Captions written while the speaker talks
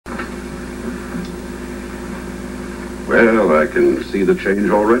Well, I can see the change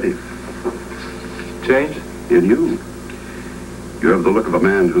already. Change? In you. You have the look of a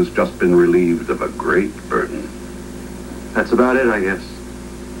man who's just been relieved of a great burden. That's about it, I guess.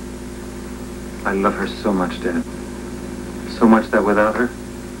 I love her so much, Dad. So much that without her,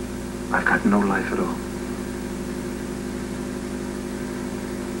 I've got no life at all.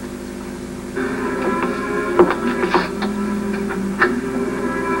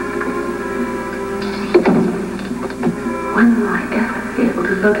 When will I ever be able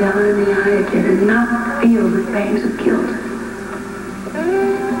to look Ellen in the eye again and not feel the pangs of guilt?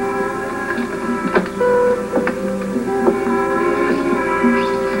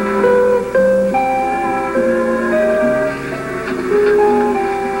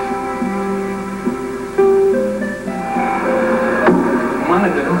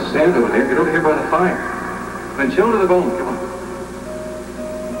 Stand over there. Get over here by the fire. Then chill to the bone. Come on.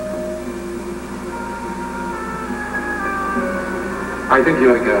 I think you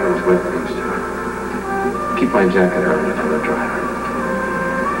ought to get out of his way for things, too. Keep my jacket out until the driver.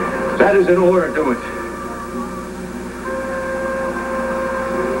 That is in order. Do it.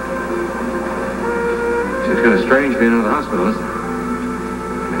 It's kind of strange being out of the hospital, isn't it?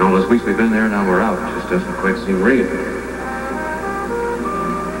 I mean, all those weeks we've been there, now we're out. It just doesn't quite seem real.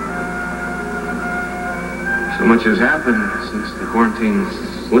 So much has happened since the quarantine's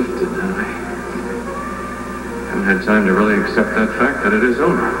lifted, and I haven't had time to really accept that fact that it is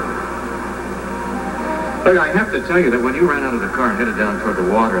over. Look, I have to tell you that when you ran out of the car and headed down toward the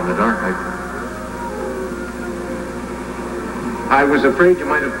water in the dark, I was afraid you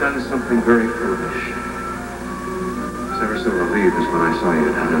might have done something very foolish. I was ever so relieved as when I saw you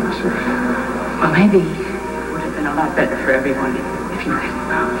down on the surface. Well, maybe it would have been a lot better for everyone if you hadn't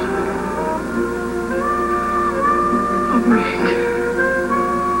found.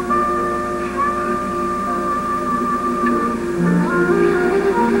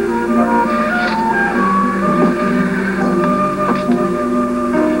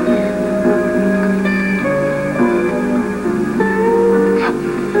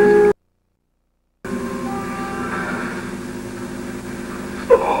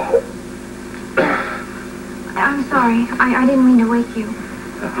 I'm sorry. I didn't mean to wake you.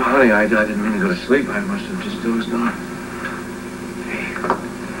 Honey, I didn't mean to go to sleep. I must have just dozed on.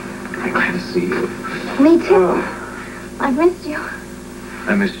 I'm glad to see you. Me too. I've missed you.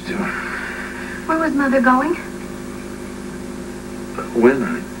 I missed you too. Where was Mother going? When,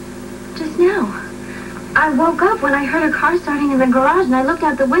 honey? Just now. I woke up when I heard her car starting in the garage, and I looked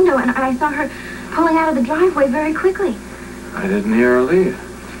out the window, and I saw her pulling out of the driveway very quickly. I didn't hear her leave.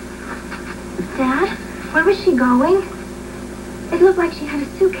 Dad, where was she going? It looked like she had a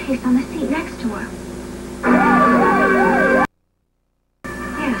suitcase on the seat next to her.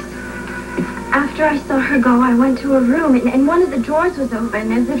 Yes. After I saw her go, I went to her room, and one of the drawers was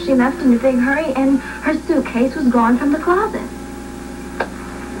open, as if she left in a big hurry, and her suitcase was gone from the closet.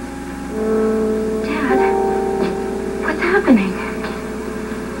 Dad, what's happening?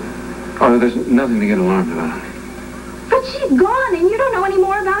 Oh, there's nothing to get alarmed about. But she's gone, and you don't know any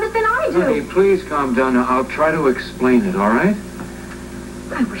more about it than I do. Honey, please calm down. Now, I'll try to explain it, all right?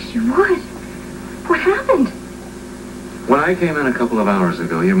 I wish you would. What happened? When I came in a couple of hours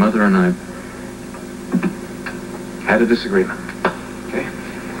ago, your mother and I had a disagreement, okay?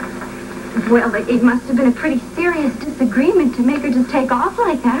 Well, it must have been a pretty serious disagreement to make her just take off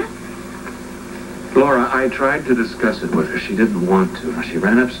like that. Laura, I tried to discuss it with her. She didn't want to. She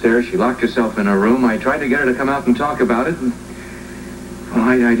ran upstairs. She locked herself in her room. I tried to get her to come out and talk about it, and well,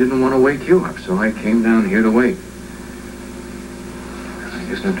 I didn't want to wake you up, so I came down here to wait.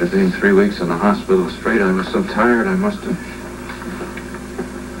 I guess after being 3 weeks in the hospital straight, I was so tired I must have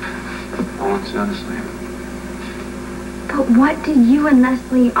fallen sound asleep. But what did you and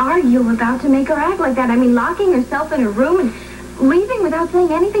Leslie argue about to make her act like that? I mean, locking herself in her room and leaving without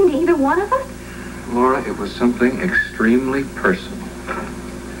saying anything to either one of us? Laura, it was something extremely personal.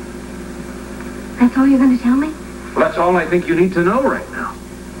 That's all you're going to tell me? Well, that's all I think you need to know right now.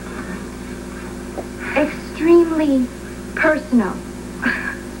 Extremely personal.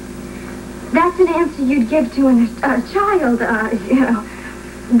 That's an answer you'd give to a child, you know.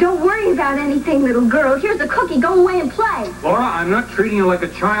 Don't worry about anything, little girl. Here's a cookie. Go away and play. Laura, I'm not treating you like a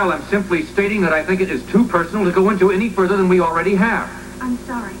child. I'm simply stating that I think it is too personal to go into any further than we already have. I'm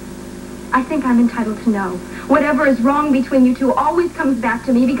sorry. I think I'm entitled to know. Whatever is wrong between you two always comes back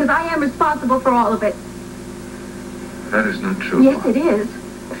to me because I am responsible for all of it. That is not true. Yes, it is.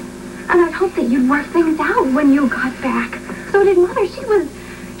 And I'd hoped that you'd work things out when you got back. So did Mother. She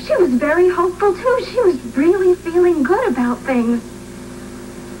was very hopeful, too. She was really feeling good about things.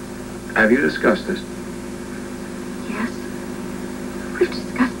 Have you discussed this? Yes.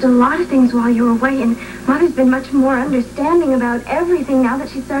 a lot of things while you were away, and Mother's been much more understanding about everything now that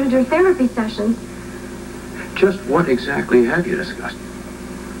she started her therapy sessions. Just what exactly have you discussed?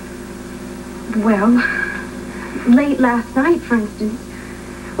 Well, late last night, for instance,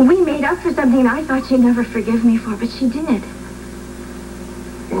 we made up for something I thought she'd never forgive me for, but she did.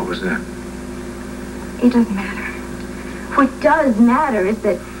 What was that? It doesn't matter. What does matter is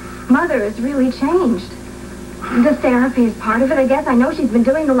that Mother has really changed. The therapy is part of it, I guess. I know she's been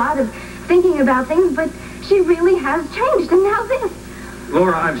doing a lot of thinking about things, but she really has changed, and now this.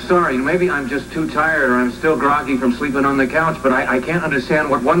 Laura, I'm sorry. Maybe I'm just too tired or I'm still groggy from sleeping on the couch, but I can't understand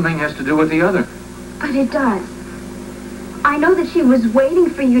what one thing has to do with the other. But it does. I know that she was waiting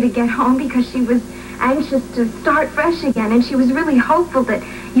for you to get home because she was anxious to start fresh again, and she was really hopeful that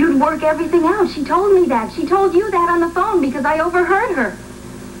you'd work everything out. She told me that. She told you that on the phone because I overheard her.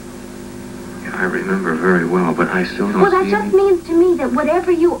 Yeah, I remember very well, but I still don't Well, that see just means to me that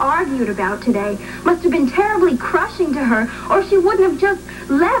whatever you argued about today must have been terribly crushing to her, or she wouldn't have just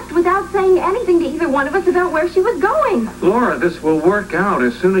left without saying anything to either one of us about where she was going. Laura, this will work out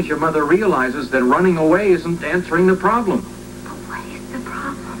as soon as your mother realizes that running away isn't answering the problem. But what is the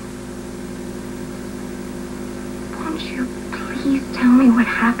problem? Won't you please tell me what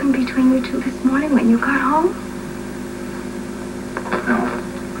happened between you two this morning when you got home? No.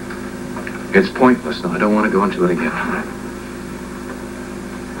 It's pointless. No, I don't want to go into it again.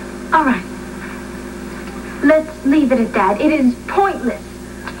 All right. Let's leave it at that. It is pointless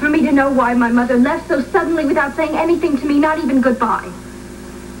for me to know why my mother left so suddenly without saying anything to me, not even goodbye.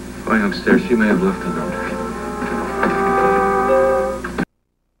 Going upstairs, she may have left a note.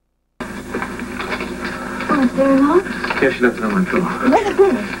 Oh, is there a note? Yeah, she left it on my pillow. What is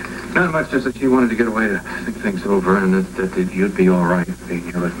it? Not much, just that she wanted to get away to think things over and that you'd be all right being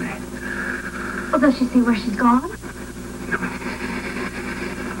here with me. Well, does she see where she's gone? No.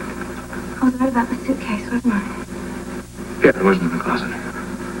 I was right about the suitcase, wasn't I? Yeah, it wasn't in the closet.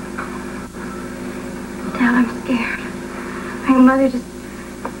 Dad, I'm scared. My mother just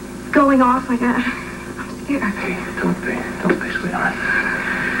going off like that. I'm scared. Hey, don't be, sweetheart.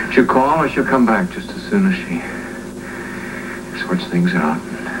 She'll call or she'll come back just as soon as she sorts things out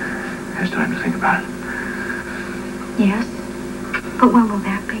and has time to think about it. Yes? But when will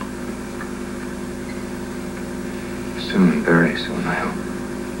that be? Soon, very soon, I hope.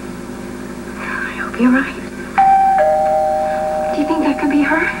 I hope you're right. Do you think that could be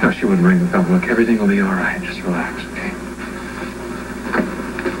her? No, she wouldn't ring the bell. Look, everything will be all right. Just relax, okay?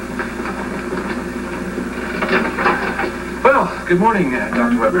 Well, good morning,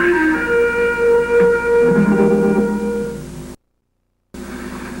 Dr. Weber.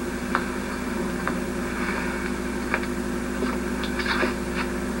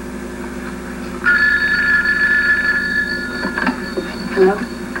 Hello?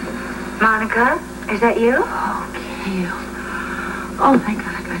 Monica? Is that you? Oh, Gail. Oh, thank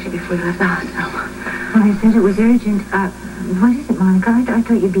God I got you before you left the hospital. Well, they said it was urgent. What is it, Monica? I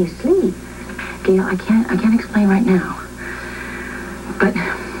thought you'd be asleep. Gail, I can't explain right now. But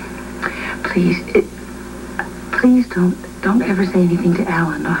please don't ever say anything to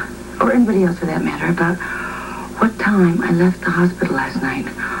Alan or anybody else for that matter about what time I left the hospital last night.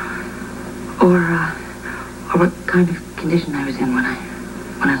 Or what kind of condition I was in when I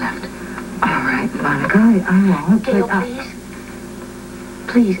left. All right, Monica, I won't. Gail, but, please.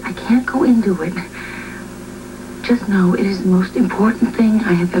 Please, I can't go into it. Just know it is the most important thing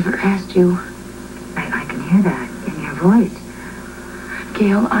I have ever asked you. I can hear that in your voice.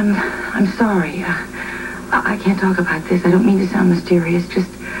 Gail, I'm sorry. I can't talk about this. I don't mean to sound mysterious. Just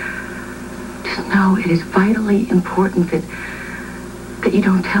know it is vitally important that you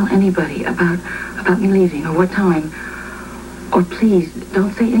don't tell anybody about me leaving or what time. Or please,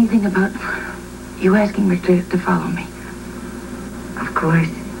 don't say anything about you asking Rick to follow me. Of course.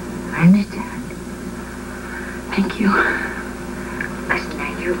 I understand. Thank you. Listen,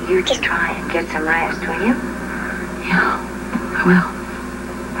 now, you just try and get some rest, will you? Yeah, I will.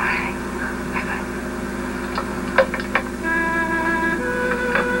 All right.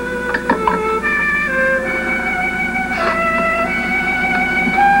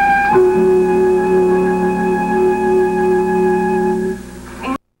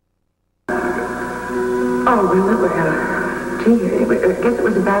 Oh, we went with tea. I guess it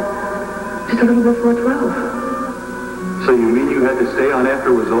was about just a little before 12. So you mean you had to stay on after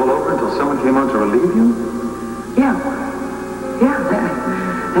it was all over until someone came on to relieve you? Yeah. Yeah,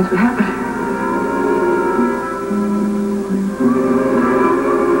 that's what happened.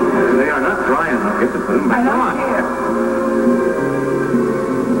 They are not dry enough. You have to put them back on.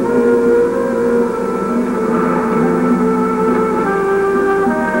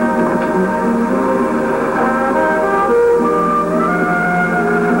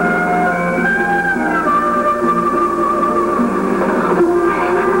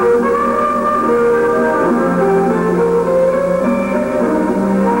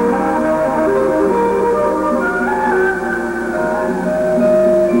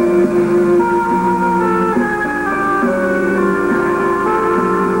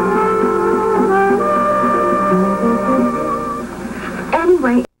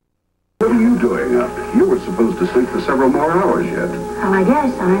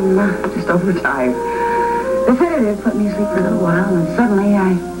 asleep for a little while, and suddenly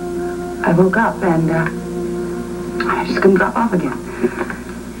I woke up, and I just couldn't drop off again.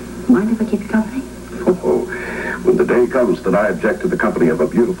 Mind if I keep you company? Oh, when the day comes that I object to the company of a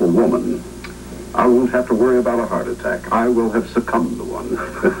beautiful woman, I won't have to worry about a heart attack. I will have succumbed to one.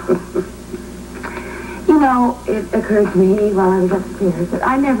 You know, it occurred to me while I was upstairs that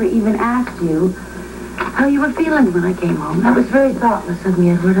I never even asked you how you were feeling when I came home. That was very thoughtless of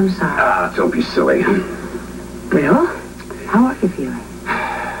me, Edward. I'm sorry. Ah, don't be silly. Well, how are you feeling?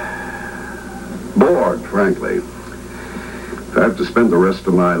 Bored, frankly. If I have to spend the rest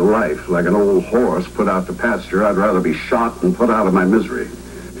of my life like an old horse put out to pasture, I'd rather be shot and put out of my misery.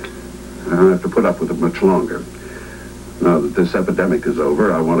 I don't have to put up with it much longer. Now that this epidemic is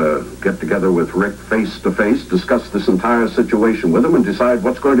over, I want to get together with Rick face to face, discuss this entire situation with him, and decide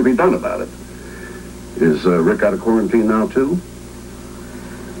what's going to be done about it. Is Rick out of quarantine now, too?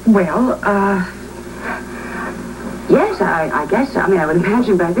 Well, yes, I guess. I mean, I would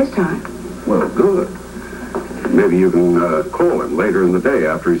imagine by this time. Well, good. Maybe you can call him later in the day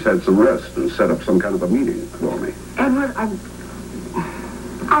after he's had some rest and set up some kind of a meeting for me. Edward,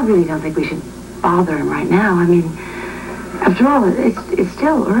 I really don't think we should bother him right now. I mean, after all, it's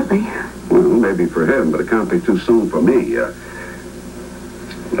still early. Well, maybe for him, but it can't be too soon for me. Well,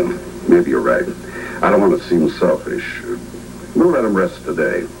 maybe you're right. I don't want to seem selfish. We'll let him rest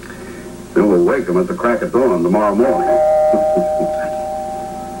today. Then we'll wake him at the crack of dawn tomorrow morning.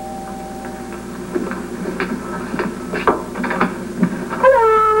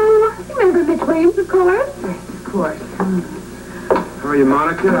 Hello. You remember Miss Williams, of course? Yes, of course. How are you,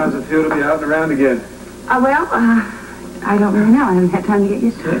 Monica? How's it feel to be out and around again? I don't really know. I haven't had time to get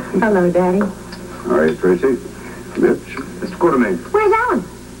used to it. Hello, Daddy. All right, Tracy. Mitch. Mr. Quartermaine. Where's Alan?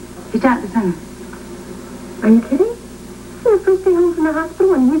 He's down at the center. Are you kidding? He's the first day home from the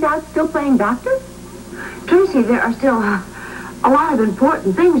hospital and he's out still playing doctor? Tracy, there are still a lot of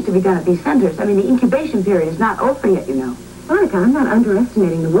important things to be done at these centers. I mean, the incubation period is not over yet, you know. Monica, I'm not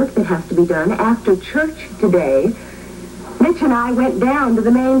underestimating the work that has to be done. After church today, Mitch and I went down to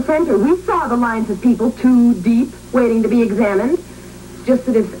the main center. We saw the lines of people 2 deep waiting to be examined. Just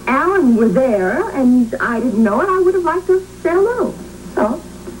that if Alan were there and I didn't know it, I would have liked to say hello. So?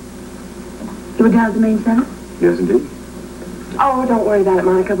 You were down at the main center? Yes, indeed. Oh, don't worry about it,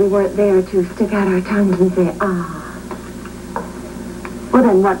 Monica. We weren't there to stick out our tongues and say, ah. Well,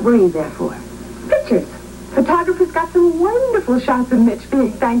 then what were you there for? Pictures. Photographers got some wonderful shots of Mitch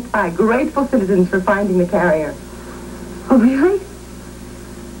being thanked by grateful citizens for finding the carrier. Oh, really?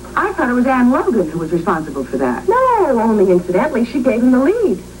 I thought it was Ann Logan who was responsible for that. No, only incidentally, she gave him the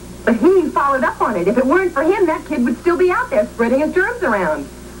lead. But he followed up on it. If it weren't for him, that kid would still be out there spreading his germs around.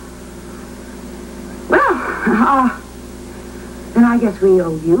 Well, then I guess we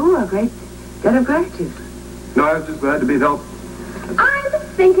owe you a great debt of gratitude. No, I was just glad to be of help. I'm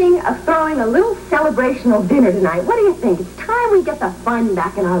thinking of throwing a little celebrational dinner tonight. What do you think? It's time we get the fun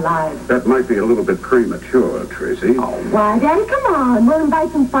back in our lives. That might be a little bit premature, Tracy. Oh, why, Daddy, come on. We'll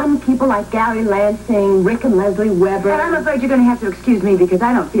invite some fun people like Gary Lansing, Rick and Leslie Weber. But I'm afraid you're going to have to excuse me because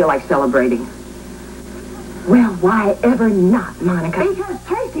I don't feel like celebrating. Well, why ever not, Monica? Because,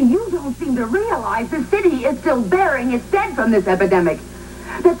 Tracy, you don't seem to realize the city is still bearing its dead from this epidemic.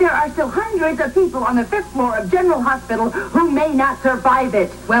 That there are still hundreds of people on the 5th floor of General Hospital who may not survive it.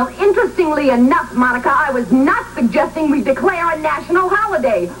 Well, interestingly enough, Monica, I was not suggesting we declare a national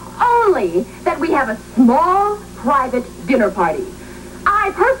holiday. Only that we have a small, private dinner party.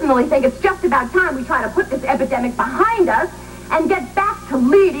 I personally think it's just about time we try to put this epidemic behind us and get back to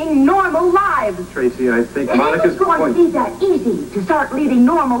leading normal lives. Tracy, I think It Monica's isn't going point... to be that easy to start leading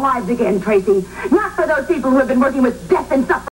normal lives again, Tracy. Not for those people who have been working with death and suffering.